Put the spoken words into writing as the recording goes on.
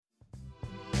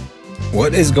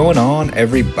What is going on,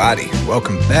 everybody?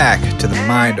 Welcome back to the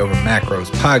Mind Over Macros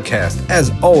podcast.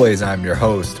 As always, I'm your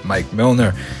host, Mike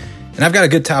Milner, and I've got a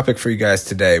good topic for you guys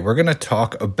today. We're going to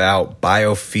talk about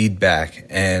biofeedback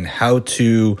and how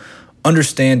to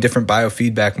understand different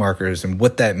biofeedback markers and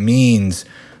what that means.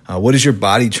 What is your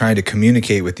body trying to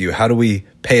communicate with you? How do we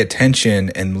pay attention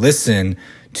and listen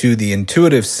to the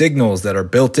intuitive signals that are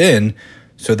built in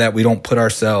so that we don't put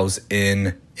ourselves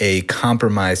in a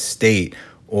compromised state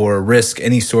or risk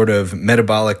any sort of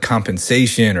metabolic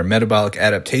compensation or metabolic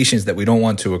adaptations that we don't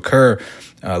want to occur?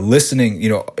 Listening,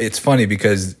 it's funny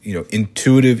because,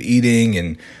 intuitive eating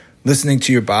and listening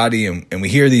to your body, and we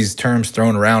hear these terms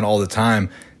thrown around all the time.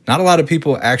 Not a lot of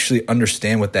people actually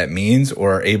understand what that means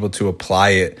or are able to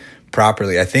apply it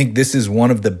properly. I think this is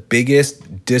one of the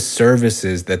biggest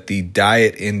disservices that the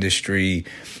diet industry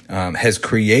has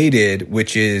created,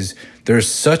 which is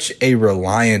there's such a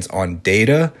reliance on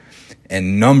data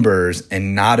and numbers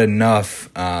and not enough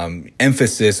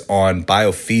emphasis on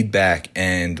biofeedback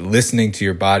and listening to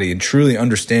your body and truly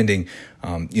understanding,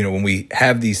 when we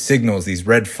have these signals, these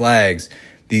red flags,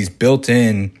 these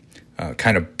built-in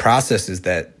kind of processes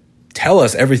that tell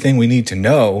us everything we need to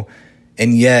know,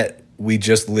 and yet we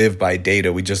just live by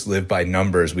data. We just live by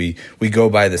numbers. We go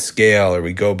by the scale or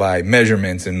we go by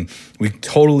measurements, and we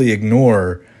totally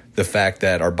ignore the fact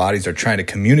that our bodies are trying to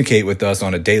communicate with us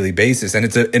on a daily basis. And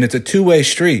it's a two-way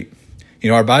street.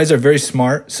 Our bodies are very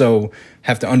smart, so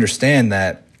have to understand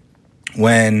that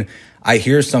when I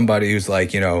hear somebody who's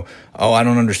like, I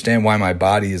don't understand why my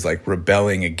body is like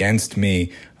rebelling against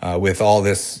me with all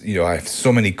this, I have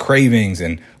so many cravings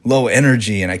and low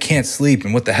energy and I can't sleep.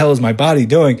 And what the hell is my body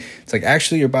doing? It's like,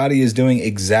 actually, your body is doing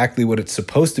exactly what it's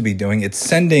supposed to be doing. It's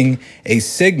sending a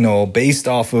signal based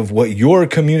off of what you're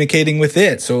communicating with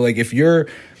it. So like if you're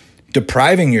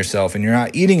depriving yourself and you're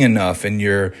not eating enough and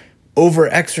you're over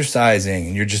exercising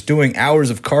and you're just doing hours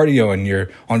of cardio and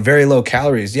you're on very low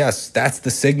calories, yes, that's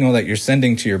the signal that you're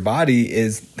sending to your body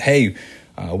is, hey,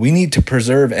 we need to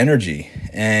preserve energy.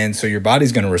 And so your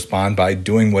body's going to respond by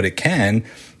doing what it can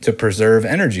to preserve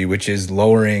energy, which is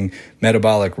lowering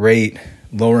metabolic rate,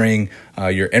 lowering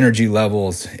your energy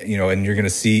levels, and you're going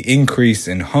to see increase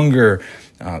in hunger.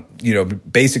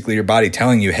 Basically your body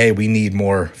telling you, hey, we need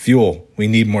more fuel. We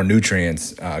need more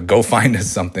nutrients. Go find us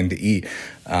something to eat.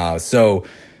 So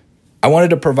I wanted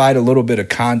to provide a little bit of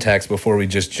context before we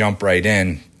just jump right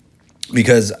in,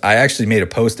 because I actually made a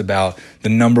post about the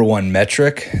number one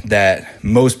metric that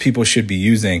most people should be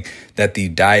using that the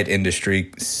diet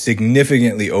industry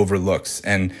significantly overlooks.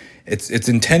 And it's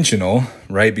intentional,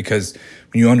 right? Because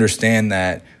when you understand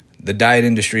that the diet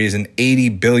industry is an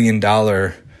 $80 billion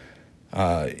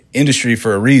industry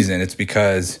for a reason, it's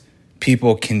because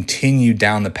people continue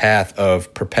down the path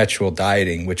of perpetual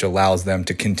dieting, which allows them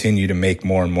to continue to make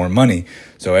more and more money.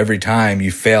 So every time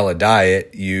you fail a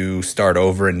diet, you start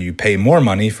over and you pay more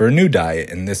money for a new diet.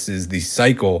 And this is the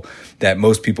cycle that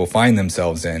most people find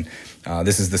themselves in.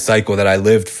 This is the cycle that I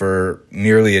lived for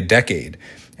nearly a decade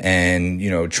and,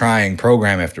 trying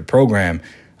program after program.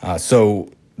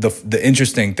 So the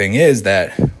interesting thing is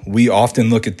that we often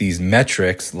look at these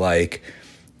metrics like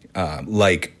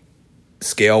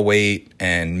scale weight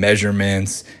and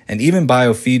measurements and even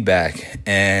biofeedback.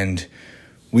 And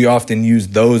we often use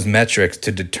those metrics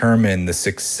to determine the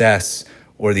success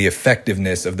or the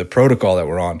effectiveness of the protocol that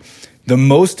we're on. The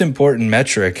most important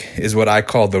metric is what I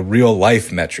call the real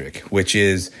life metric, which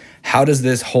is how does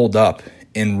this hold up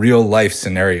in real life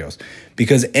scenarios?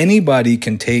 Because anybody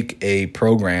can take a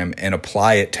program and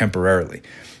apply it temporarily.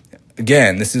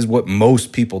 Again, this is what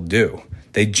most people do.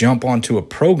 They jump onto a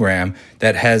program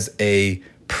that has a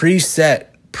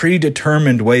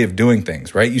predetermined way of doing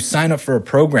things, right? You sign up for a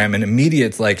program and immediately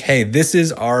it's like, hey, this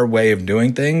is our way of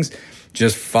doing things.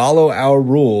 Just follow our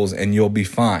rules and you'll be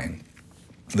fine.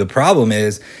 The problem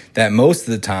is that most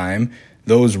of the time,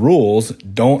 those rules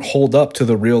don't hold up to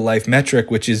the real life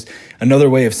metric, which is another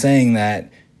way of saying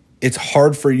that it's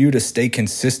hard for you to stay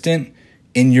consistent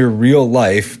in your real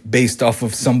life based off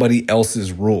of somebody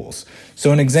else's rules.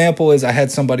 So an example is I had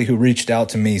somebody who reached out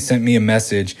to me, sent me a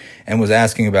message and was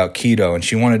asking about keto, and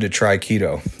she wanted to try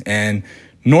keto. And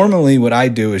normally what I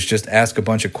do is just ask a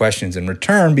bunch of questions in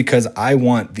return because I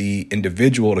want the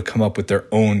individual to come up with their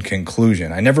own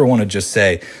conclusion. I never want to just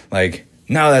say like,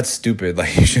 no, that's stupid.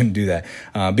 Like you shouldn't do that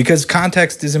because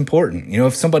context is important.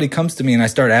 If somebody comes to me and I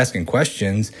start asking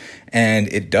questions and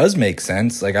it does make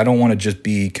sense, like I don't want to just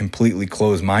be completely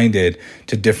closed-minded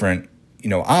to different,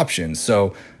 options.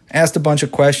 So I asked a bunch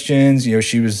of questions.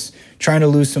 She was trying to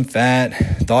lose some fat,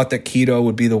 thought that keto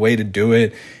would be the way to do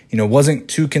it. wasn't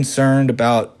too concerned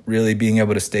about really being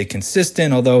able to stay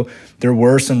consistent, although there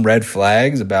were some red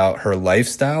flags about her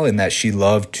lifestyle in that she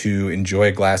loved to enjoy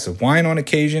a glass of wine on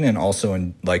occasion and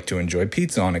also like to enjoy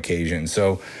pizza on occasion.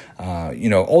 So,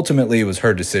 ultimately it was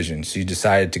her decision. She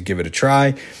decided to give it a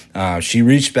try. She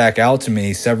reached back out to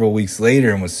me several weeks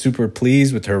later and was super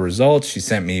pleased with her results. She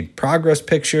sent me progress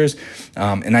pictures.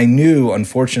 And I knew,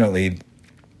 unfortunately,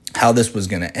 how this was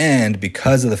going to end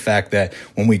because of the fact that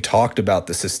when we talked about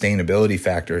the sustainability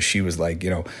factor, she was like,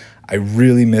 I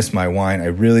really miss my wine. I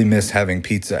really miss having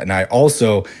pizza. And I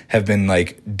also have been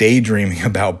like daydreaming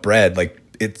about bread. Like,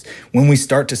 it's when we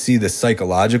start to see the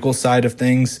psychological side of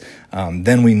things,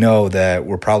 then we know that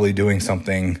we're probably doing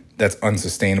something that's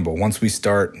unsustainable. Once we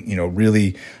start,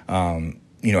 really,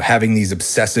 having these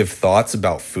obsessive thoughts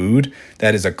about food,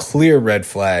 that is a clear red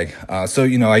flag. So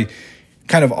I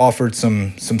kind of offered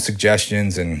some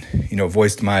suggestions and,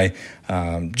 voiced my,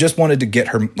 just wanted to get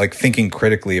her like thinking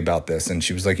critically about this. And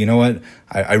she was like, you know what,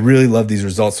 I really love these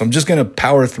results. So I'm just going to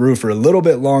power through for a little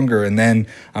bit longer. And then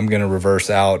I'm going to reverse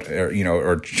out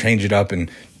or change it up and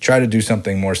try to do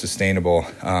something more sustainable.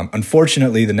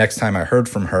 Unfortunately, the next time I heard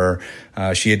from her,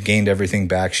 she had gained everything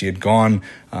back. She had gone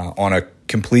on a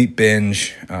complete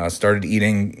binge, started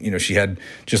eating, she had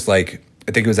just like,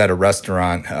 I think it was at a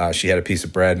restaurant. She had a piece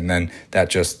of bread and then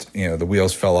that just, the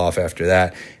wheels fell off after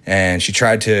that. And she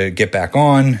tried to get back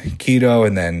on keto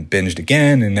and then binged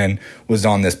again and then was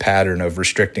on this pattern of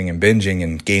restricting and binging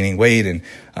and gaining weight.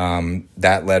 And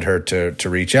that led her to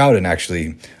reach out and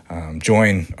actually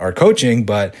join our coaching.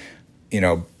 But,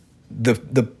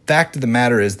 the fact of the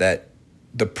matter is that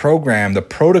the program, the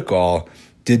protocol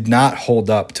did not hold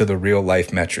up to the real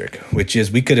life metric, which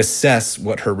is we could assess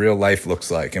what her real life looks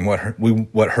like and what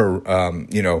her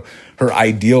her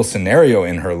ideal scenario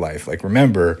in her life. Like,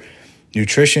 remember,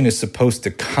 nutrition is supposed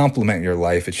to complement your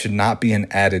life. It should not be an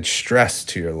added stress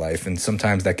to your life. And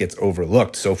sometimes that gets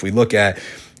overlooked. So if we look at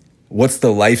what's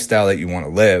the lifestyle that you want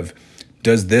to live,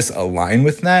 does this align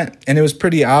with that? And it was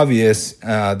pretty obvious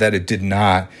that it did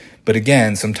not. But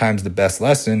again, sometimes the best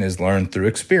lesson is learned through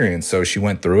experience. So she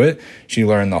went through it, she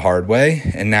learned the hard way,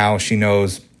 and now she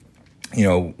knows,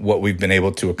 what we've been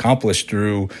able to accomplish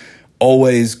through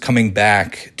always coming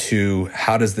back to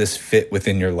how does this fit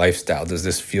within your lifestyle? Does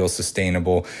this feel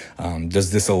sustainable? Does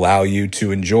this allow you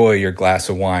to enjoy your glass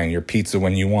of wine, your pizza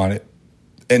when you want it?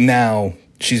 And now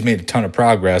she's made a ton of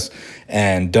progress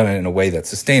and done it in a way that's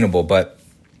sustainable. But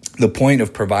the point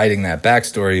of providing that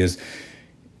backstory is,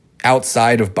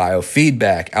 outside of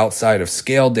biofeedback, outside of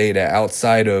scale data,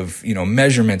 outside of,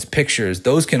 measurements, pictures,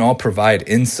 those can all provide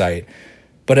insight.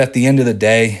 But at the end of the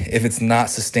day, if it's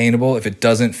not sustainable, if it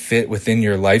doesn't fit within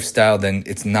your lifestyle, then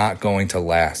it's not going to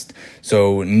last.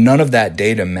 So none of that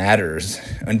data matters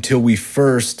until we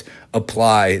first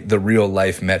apply the real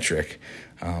life metric.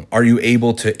 Are you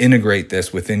able to integrate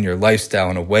this within your lifestyle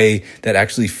in a way that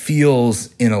actually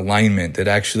feels in alignment, that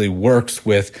actually works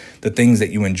with the things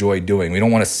that you enjoy doing? We don't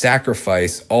want to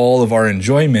sacrifice all of our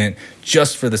enjoyment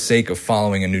just for the sake of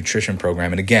following a nutrition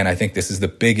program. And again, I think this is the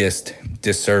biggest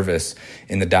disservice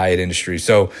in the diet industry.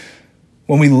 So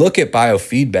when we look at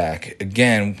biofeedback,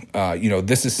 again,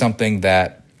 this is something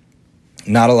that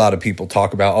not a lot of people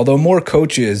talk about, although more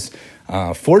coaches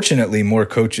fortunately, more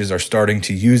coaches are starting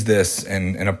to use this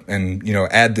and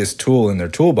add this tool in their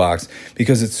toolbox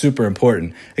because it's super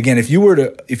important. Again, if you were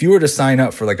to sign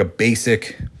up for like a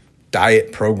basic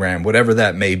diet program, whatever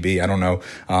that may be, I don't know,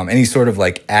 any sort of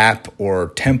like app or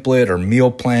template or meal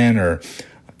plan or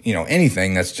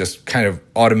anything that's just kind of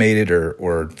automated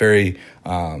or very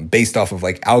based off of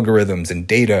like algorithms and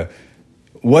data,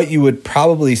 what you would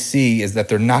probably see is that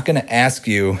they're not going to ask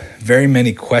you very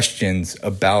many questions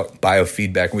about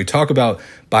biofeedback. When we talk about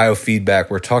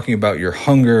biofeedback, we're talking about your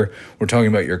hunger, we're talking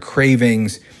about your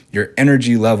cravings, your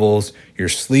energy levels, your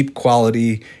sleep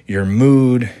quality, your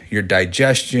mood, your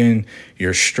digestion,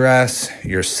 your stress,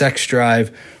 your sex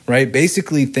drive, right?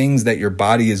 Basically things that your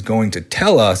body is going to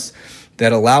tell us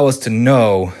that allow us to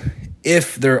know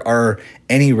if there are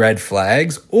any red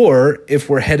flags or if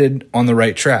we're headed on the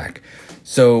right track.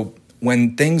 So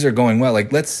when things are going well,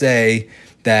 like let's say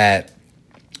that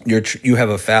you have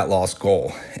a fat loss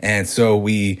goal. And so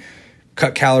we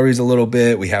cut calories a little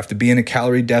bit. We have to be in a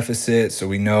calorie deficit. So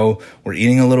we know we're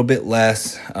eating a little bit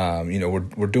less.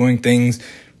 We're doing things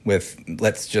with,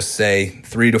 let's just say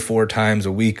 3 to 4 times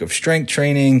a week of strength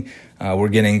training. We're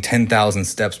getting 10,000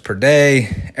 steps per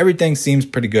day. Everything seems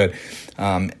pretty good.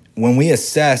 When we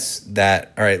assess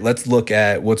that, all right, let's look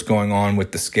at what's going on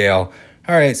with the scale.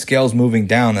 All right, scale's moving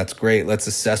down. That's great. Let's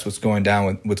assess what's going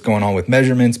on with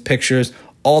measurements, pictures.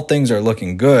 All things are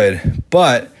looking good,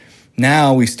 but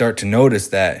now we start to notice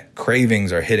that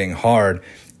cravings are hitting hard,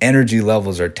 energy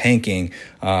levels are tanking,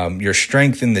 your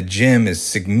strength in the gym is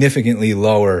significantly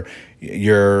lower,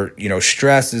 your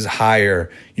stress is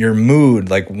higher, your mood,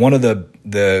 like one of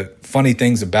the funny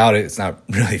things about it, it's not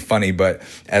really funny, but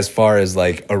as far as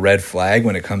like a red flag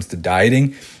when it comes to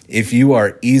dieting, if you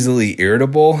are easily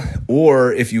irritable,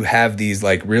 or if you have these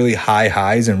like really high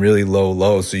highs and really low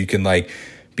lows, so you can like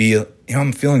be,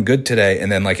 I'm feeling good today,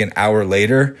 and then like an hour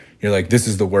later you're like, this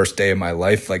is the worst day of my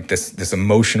life, like this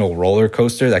emotional roller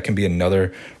coaster, that can be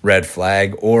another red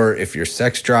flag. Or if your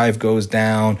sex drive goes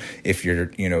down, if you're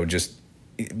just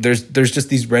there's just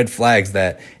these red flags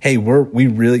that, hey,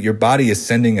 your body is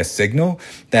sending a signal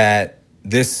that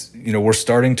this, we're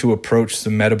starting to approach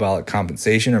some metabolic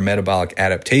compensation or metabolic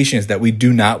adaptations that we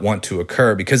do not want to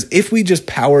occur. Because if we just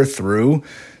power through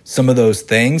some of those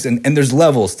things, and there's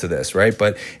levels to this, right?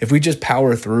 But if we just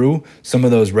power through some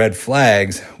of those red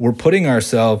flags, we're putting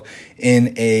ourselves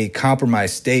in a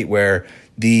compromised state where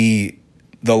the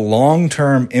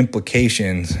long-term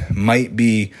implications might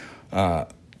be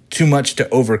too much to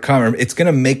overcome. It's going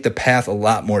to make the path a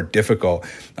lot more difficult.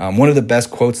 One of the best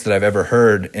quotes that I've ever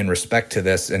heard in respect to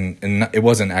this, and it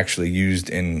wasn't actually used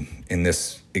in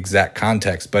this exact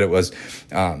context, but it was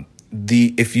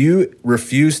if you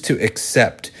refuse to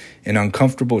accept an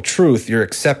uncomfortable truth, you're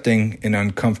accepting an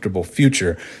uncomfortable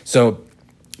future. So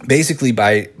basically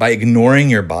by ignoring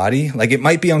your body, like it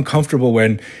might be uncomfortable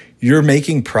when you're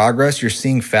making progress, you're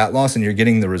seeing fat loss and you're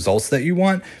getting the results that you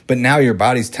want, but now your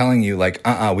body's telling you like,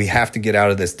 we have to get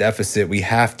out of this deficit. We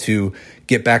have to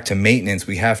get back to maintenance.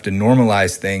 We have to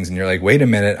normalize things. And you're like, wait a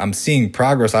minute, I'm seeing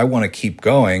progress. I want to keep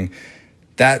going.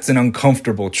 That's an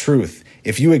uncomfortable truth.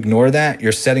 If you ignore that,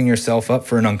 you're setting yourself up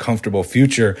for an uncomfortable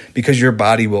future because your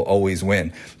body will always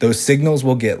win. Those signals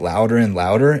will get louder and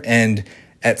louder. And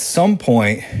at some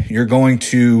point, you're going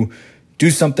to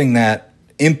do something that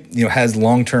has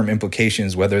long-term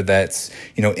implications, whether that's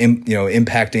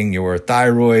impacting your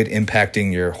thyroid,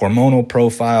 impacting your hormonal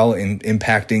profile,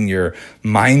 impacting your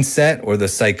mindset or the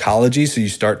psychology. So you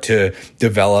start to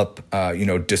develop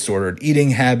disordered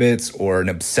eating habits or an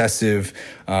obsessive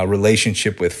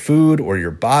relationship with food or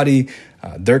your body.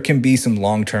 There can be some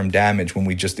long-term damage when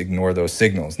we just ignore those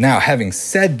signals. Now, having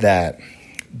said that,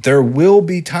 there will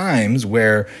be times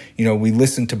where we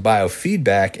listen to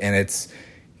biofeedback and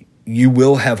you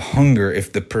will have hunger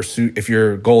if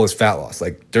your goal is fat loss.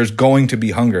 Like there's going to be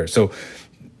hunger. So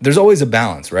there's always a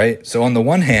balance, right? So on the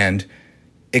one hand,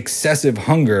 excessive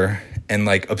hunger and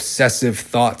like obsessive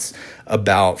thoughts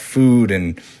about food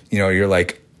and, you're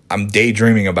like, I'm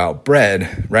daydreaming about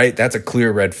bread, right? That's a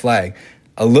clear red flag.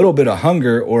 A little bit of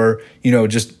hunger or,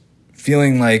 just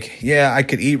feeling like, yeah, I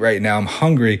could eat right now. I'm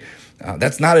hungry.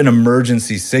 That's not an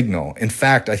emergency signal. In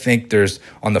fact, I think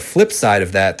on the flip side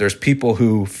of that, there's people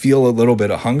who feel a little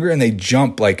bit of hunger and they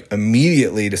jump like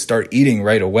immediately to start eating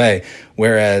right away.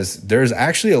 Whereas there's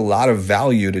actually a lot of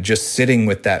value to just sitting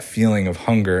with that feeling of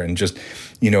hunger and just,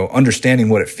 understanding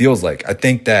what it feels like. I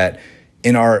think that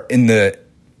in the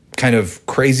kind of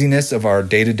craziness of our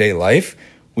day-to-day life,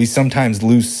 we sometimes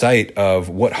lose sight of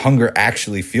what hunger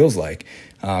actually feels like.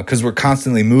 Because we're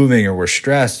constantly moving or we're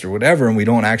stressed or whatever, and we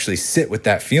don't actually sit with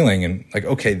that feeling and like,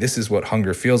 okay, this is what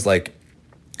hunger feels like.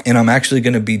 And I'm actually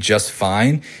going to be just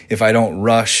fine if I don't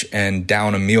rush and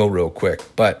down a meal real quick.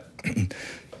 But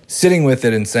sitting with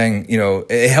it and saying,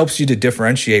 it helps you to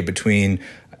differentiate between,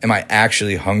 am I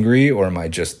actually hungry or am I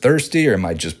just thirsty or am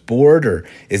I just bored or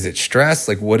is it stress?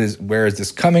 Like where is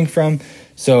this coming from?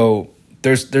 So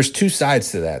there's two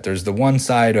sides to that. There's the one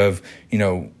side of,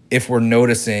 if we're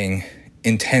noticing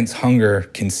intense hunger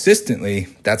consistently,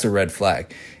 that's a red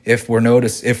flag. If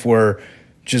we're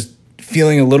just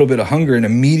feeling a little bit of hunger and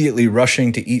immediately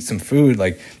rushing to eat some food,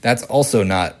 like that's also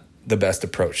not the best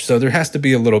approach. So there has to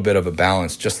be a little bit of a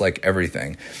balance, just like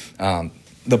everything.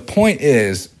 The point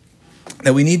is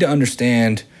that we need to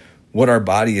understand what our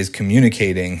body is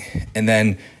communicating and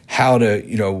then how to,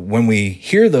 when we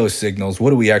hear those signals, what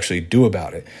do we actually do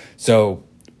about it? So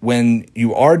when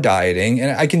you are dieting,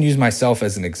 and I can use myself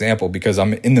as an example because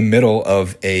I'm in the middle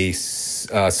of a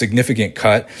significant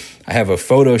cut. I have a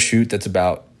photo shoot that's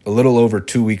about a little over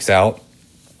 2 weeks out.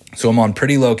 So I'm on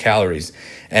pretty low calories.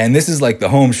 And this is like the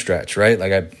home stretch, right?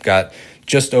 Like I've got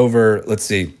just over,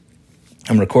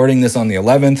 I'm recording this on the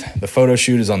 11th. The photo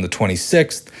shoot is on the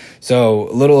 26th. So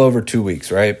a little over 2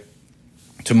 weeks, right?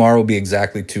 Tomorrow will be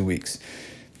exactly 2 weeks.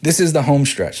 This is the home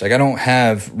stretch. Like I don't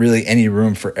have really any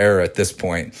room for error at this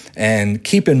point. And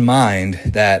keep in mind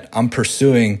that I'm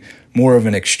pursuing more of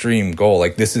an extreme goal.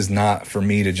 Like, this is not for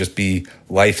me to just be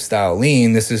lifestyle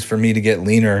lean. This is for me to get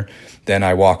leaner than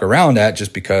I walk around at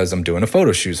just because I'm doing a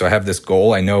photo shoot. So I have this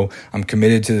goal. I know I'm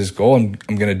committed to this goal, and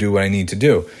I'm going to do what I need to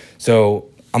do. So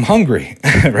I'm hungry,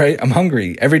 right? I'm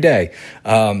hungry every day.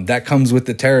 That comes with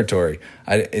the territory.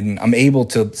 And I'm able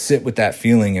to sit with that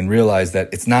feeling and realize that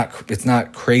it's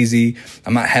not crazy.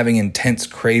 I'm not having intense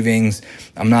cravings.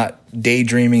 I'm not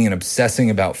daydreaming and obsessing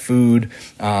about food.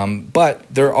 But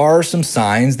there are some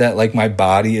signs that, like, my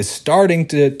body is starting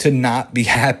to not be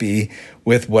happy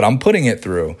with what I'm putting it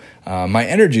through. My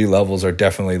energy levels are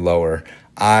definitely lower.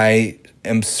 I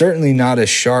am certainly not as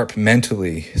sharp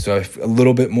mentally, so I have a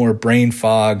little bit more brain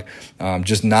fog,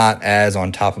 just not as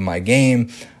on top of my game.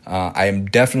 I am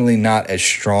definitely not as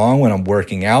strong when I'm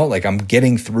working out. Like, I'm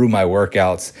getting through my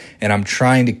workouts, and I'm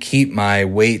trying to keep my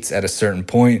weights at a certain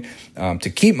point, to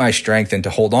keep my strength and to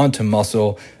hold on to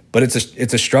muscle. But it's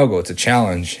a struggle. It's a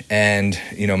challenge. And,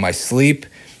 my sleep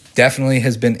definitely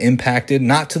has been impacted,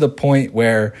 not to the point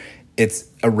where it's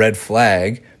a red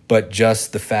flag, but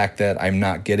just the fact that I'm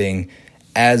not getting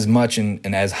as much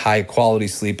and as high quality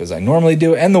sleep as I normally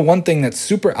do. And the one thing that's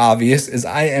super obvious is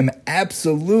I am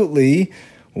absolutely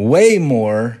way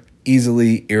more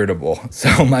easily irritable.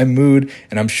 So my mood,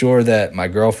 and I'm sure that my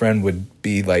girlfriend would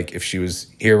be like, if she was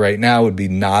here right now, would be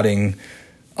nodding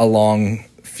along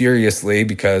furiously,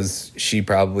 because she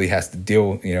probably has to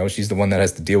deal, she's the one that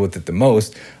has to deal with it the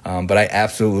most. But I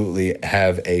absolutely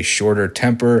have a shorter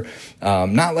temper.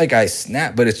 Not like I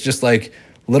snap, but it's just like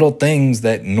little things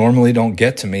that normally don't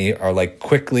get to me are like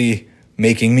quickly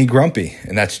making me grumpy.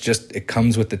 And that's just, it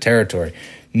comes with the territory.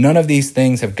 None of these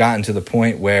things have gotten to the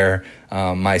point where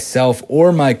myself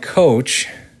or my coach,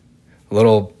 a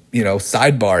little,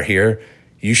 sidebar here,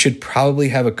 you should probably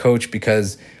have a coach,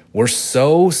 because we're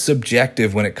so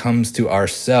subjective when it comes to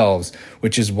ourselves,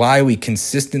 which is why we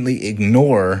consistently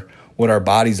ignore what our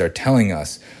bodies are telling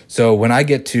us. So when I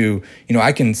get to,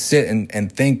 I can sit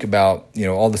and think about,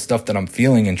 all the stuff that I'm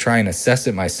feeling and try and assess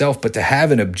it myself, but to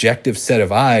have an objective set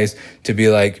of eyes to be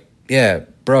like, yeah,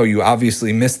 bro, you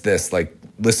obviously missed this. Like,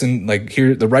 listen, like,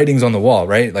 here, the writing's on the wall,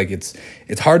 right? Like, it's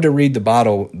hard to read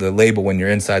the label when you're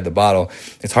inside the bottle.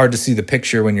 It's hard to see the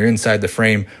picture when you're inside the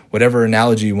frame. Whatever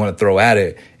analogy you want to throw at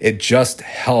it, it just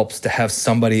helps to have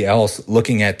somebody else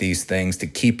looking at these things to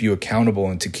keep you accountable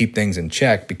and to keep things in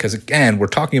check. Because again, we're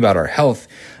talking about our health.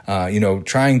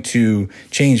 Trying to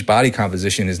change body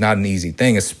composition is not an easy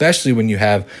thing, especially when you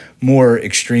have more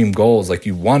extreme goals, like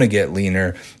you want to get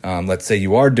leaner. Let's say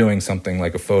you are doing something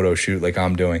like a photo shoot, like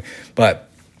I'm doing. But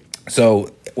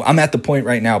so I'm at the point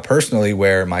right now personally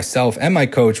where myself and my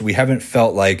coach, we haven't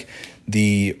felt like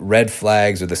the red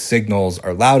flags or the signals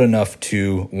are loud enough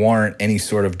to warrant any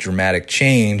sort of dramatic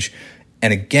change.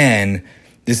 And again,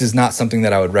 this is not something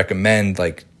that I would recommend,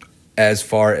 like, as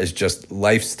far as just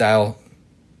lifestyle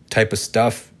type of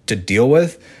stuff to deal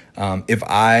with. If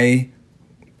I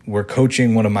were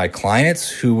coaching one of my clients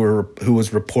who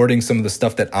was reporting some of the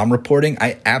stuff that I'm reporting,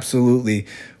 I absolutely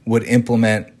would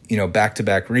implement,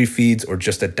 back-to-back refeeds or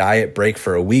just a diet break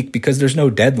for a week, because there's no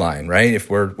deadline, right? If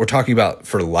we're talking about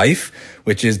for life,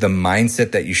 which is the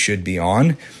mindset that you should be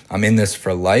on, I'm in this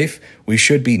for life, we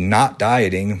should be not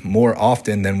dieting more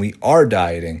often than we are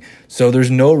dieting. So there's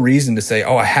no reason to say,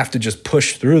 oh, I have to just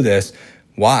push through this.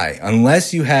 Why?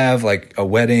 Unless you have like a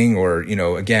wedding or,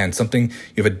 again, something,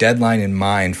 you have a deadline in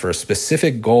mind for a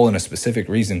specific goal and a specific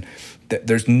reason, that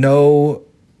there's no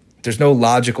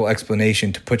logical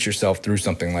explanation to put yourself through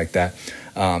something like that.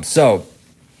 So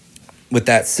with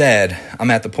that said,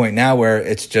 I'm at the point now where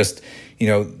it's just,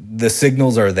 the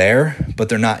signals are there, but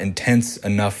they're not intense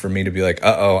enough for me to be like,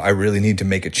 I really need to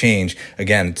make a change.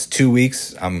 Again, it's 2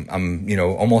 weeks. I'm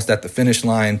almost at the finish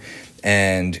line,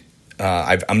 and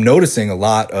I'm noticing a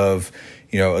lot of,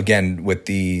 again, with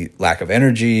the lack of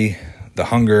energy, the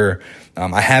hunger.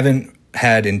 I haven't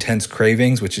had intense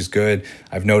cravings, which is good.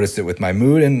 I've noticed it with my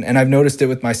mood, and I've noticed it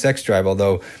with my sex drive,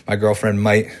 although my girlfriend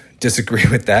might disagree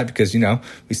with that because,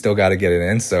 we still got to get it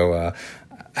in. So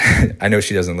I know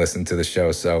she doesn't listen to the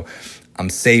show, so I'm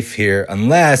safe here,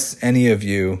 unless any of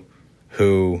you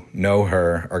who know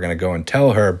her are going to go and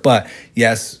tell her. But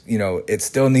yes, it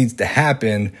still needs to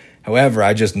happen. However,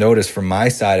 I just noticed from my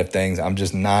side of things, I'm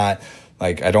just not,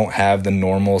 like, I don't have the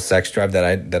normal sex drive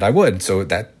that I would. So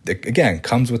that again,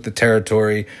 comes with the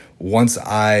territory. Once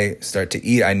I start to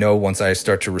eat, I know once I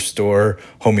start to restore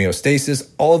homeostasis,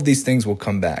 all of these things will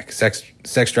come back. Sex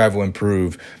drive will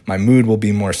improve. My mood will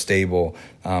be more stable.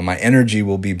 My energy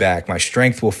will be back. My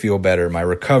strength will feel better. My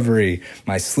recovery,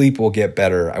 my sleep will get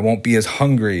better. I won't be as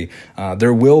hungry.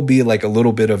 There will be like a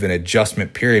little bit of an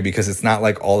adjustment period, because it's not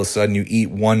like all of a sudden you eat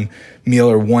one meal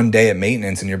or one day at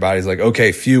maintenance and your body's like,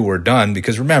 okay, phew, we're done.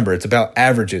 Because remember, it's about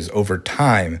averages over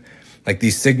time. Like,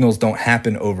 these signals don't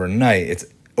happen overnight. It's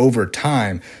over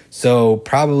time. So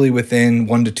probably within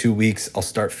 1 to 2 weeks, I'll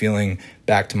start feeling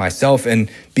back to myself. And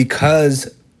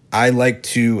because I like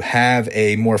to have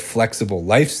a more flexible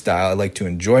lifestyle, I like to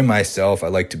enjoy myself, I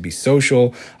like to be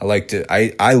social,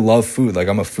 I love food. Like,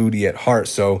 I'm a foodie at heart.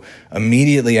 So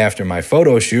immediately after my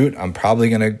photo shoot, I'm probably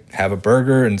going to have a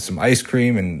burger and some ice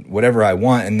cream and whatever I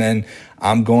want. And then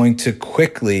I'm going to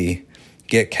quickly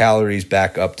get calories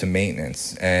back up to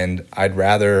maintenance. And I'd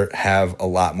rather have a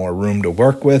lot more room to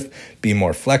work with, be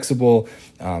more flexible.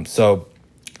 So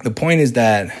the point is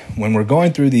that when we're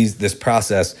going through this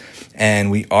process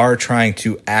and we are trying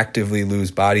to actively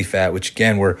lose body fat, which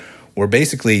again, we're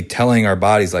basically telling our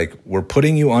bodies, like, we're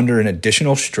putting you under an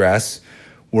additional stress.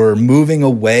 We're moving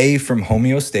away from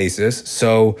homeostasis.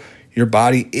 So your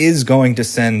body is going to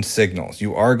send signals.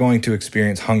 You are going to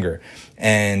experience hunger.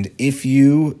 And if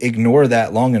you ignore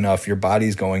that long enough, your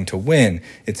body's going to win.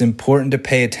 It's important to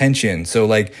pay attention. So,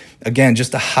 like, again,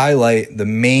 just to highlight the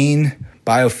main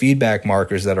biofeedback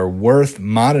markers that are worth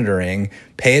monitoring: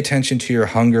 pay attention to your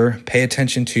hunger, pay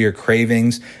attention to your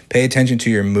cravings, pay attention to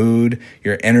your mood,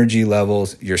 your energy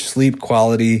levels, your sleep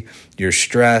quality, your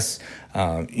stress.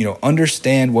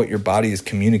 Understand what your body is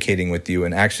communicating with you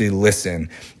and actually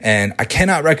listen. And I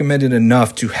cannot recommend it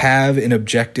enough to have an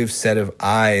objective set of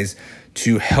eyes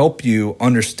to help you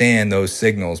understand those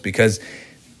signals, because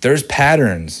there's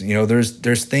patterns.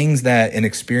 There's things that an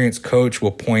experienced coach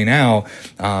will point out.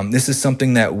 This is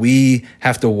something that we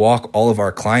have to walk all of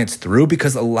our clients through,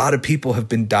 because a lot of people have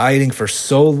been dieting for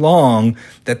so long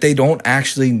that they don't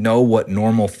actually know what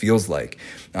normal feels like.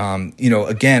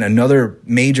 Again, another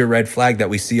major red flag that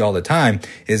we see all the time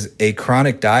is a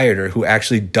chronic dieter who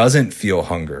actually doesn't feel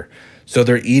hunger. So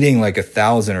they're eating like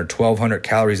 1,000 or 1,200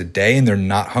 calories a day and they're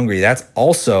not hungry. That's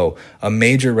also a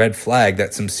major red flag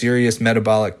that some serious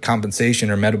metabolic compensation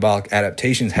or metabolic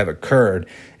adaptations have occurred.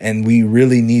 And we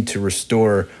really need to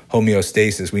restore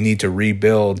homeostasis. We need to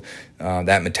rebuild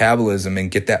that metabolism and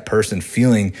get that person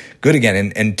feeling good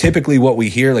again. And typically what we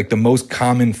hear, like the most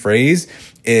common phrase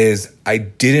is, I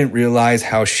didn't realize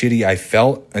how shitty I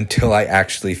felt until I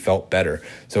actually felt better.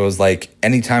 So it was like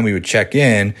anytime we would check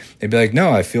in, they'd be like,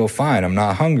 no, I feel fine. I'm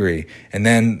not hungry. And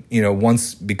then,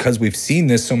 because we've seen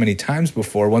this so many times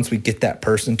before, once we get that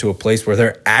person to a place where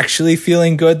they're actually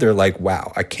feeling good, they're like,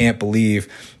 wow, I can't believe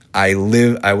I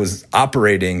was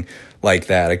operating like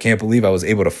that. I can't believe I was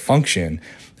able to function.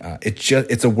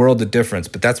 It's a world of difference,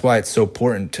 but that's why it's so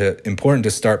important to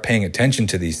start paying attention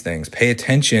to these things. Pay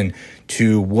attention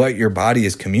to what your body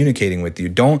is communicating with you.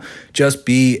 Don't just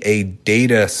be a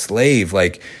data slave.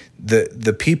 Like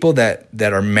the people that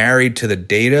are married to the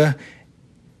data.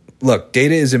 Look,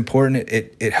 data is important.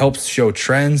 It helps show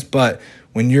trends, but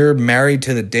when you're married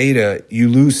to the data, you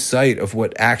lose sight of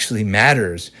what actually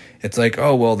matters. It's like,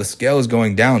 oh, well, the scale is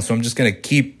going down, so I'm just going to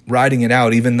keep riding it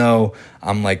out, even though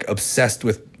I'm like obsessed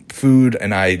with food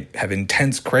and I have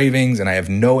intense cravings and I have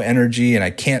no energy and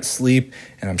I can't sleep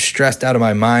and I'm stressed out of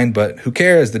my mind. But who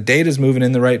cares? The data's moving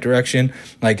in the right direction.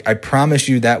 Like, I promise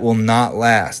you that will not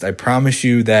last. I promise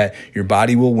you that your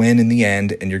body will win in the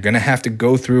end, and you're going to have to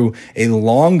go through a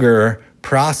longer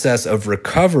process of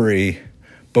recovery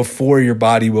before your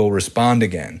body will respond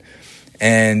again.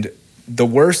 And the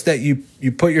worse that you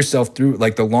put yourself through,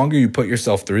 like the longer you put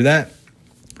yourself through that,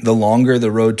 the longer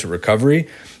the road to recovery,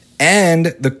 and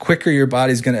the quicker your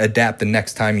body's going to adapt the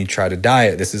next time you try to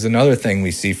diet. This is another thing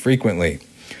we see frequently.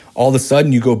 All of a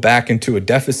sudden you go back into a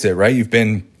deficit, right?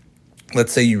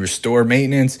 Let's say you restore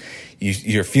maintenance,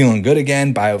 you're feeling good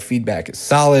again, biofeedback is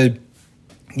solid.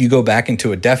 You go back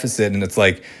into a deficit and it's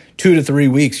like 2 to 3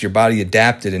 weeks, your body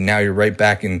adapted, and now you're right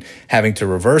back in having to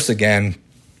reverse again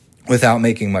without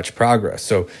making much progress.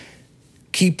 So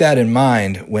keep that in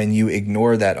mind when you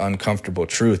ignore that uncomfortable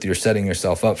truth. You're setting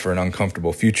yourself up for an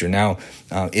uncomfortable future. Now,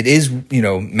 it is,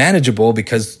 manageable,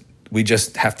 because we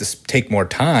just have to take more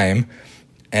time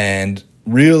and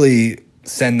really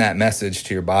send that message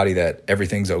to your body that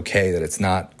everything's okay, that it's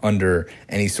not under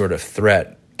any sort of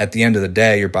threat. At the end of the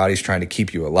day, your body's trying to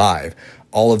keep you alive.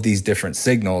 all of these different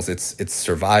signals, it's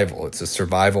survival. It's a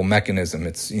survival mechanism.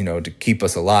 It's, to keep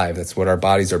us alive. That's what our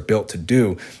bodies are built to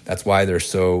do. That's why they're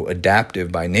so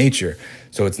adaptive by nature.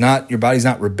 So your body's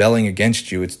not rebelling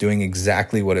against you. It's doing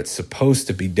exactly what it's supposed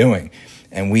to be doing.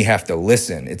 And we have to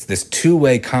listen. It's this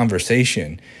two-way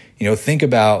conversation. Think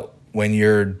about when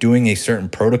you're doing a certain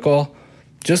protocol,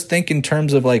 just think in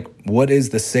terms of like, what is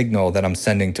the signal that I'm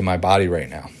sending to my body right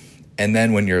now? And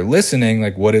then when you're listening,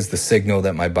 like, what is the signal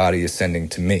that my body is sending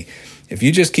to me? If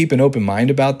you just keep an open mind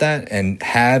about that and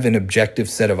have an objective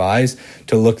set of eyes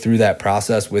to look through that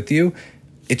process with you,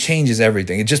 it changes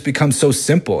everything. It just becomes so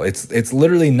simple. It's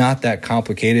literally not that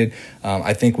complicated.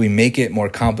 I think we make it more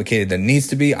complicated than it needs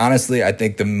to be. Honestly, I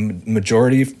think the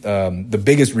majority, the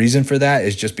biggest reason for that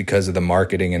is just because of the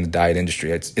marketing and the diet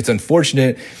industry. It's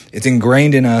unfortunate. It's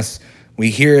ingrained in us. We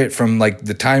hear it from like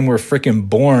the time we're freaking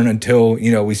born until,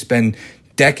 we spend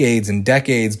decades and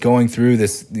decades going through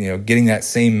this, getting that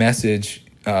same message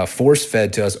force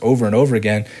fed to us over and over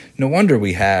again. No wonder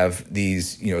we have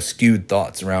these, skewed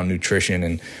thoughts around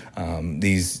nutrition and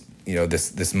these,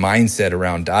 this mindset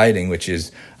around dieting, which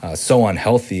is so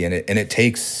unhealthy. And it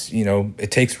takes,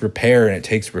 it takes repair and it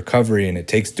takes recovery and it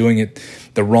takes doing it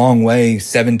the wrong way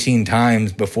 17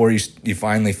 times before you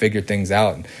finally figure things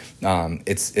out.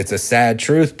 It's a sad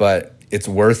truth, but it's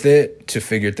worth it to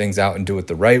figure things out and do it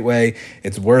the right way.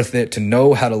 It's worth it to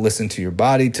know how to listen to your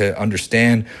body, to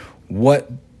understand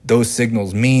what those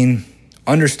signals mean,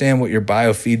 understand what your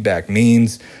biofeedback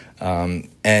means,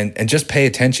 and just pay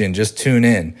attention, just tune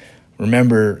in.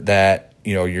 Remember that,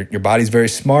 your body's very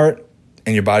smart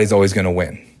and your body's always going to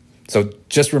win. So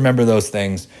just remember those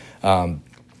things.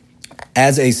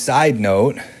 As a side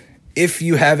note, if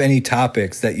you have any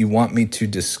topics that you want me to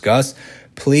discuss,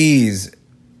 please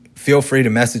feel free to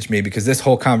message me, because this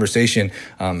whole conversation,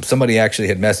 somebody actually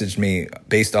had messaged me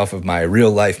based off of my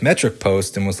real life metric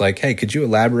post and was like, hey, could you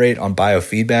elaborate on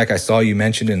biofeedback? I saw you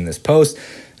mentioned it in this post.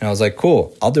 And I was like,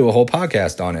 cool, I'll do a whole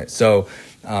podcast on it. So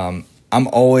I'm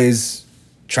always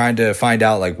trying to find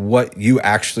out like what you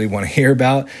actually want to hear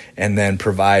about and then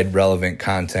provide relevant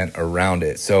content around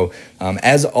it. So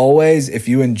as always, if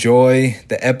you enjoy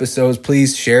the episodes,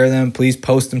 please share them. Please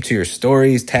post them to your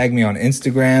stories. Tag me on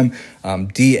Instagram.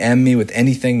 DM me with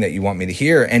anything that you want me to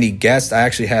hear. Any guests. I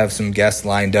actually have some guests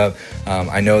lined up.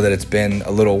 I know that it's been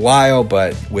a little while,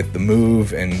 but with the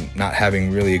move and not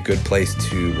having really a good place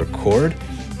to record,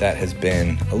 that has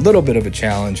been a little bit of a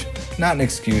challenge. Not an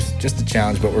excuse, just a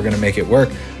challenge, but we're going to make it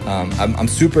work. I'm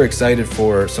super excited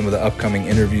for some of the upcoming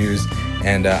interviews,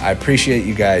 and I appreciate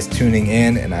you guys tuning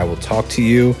in, and I will talk to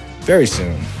you very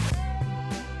soon.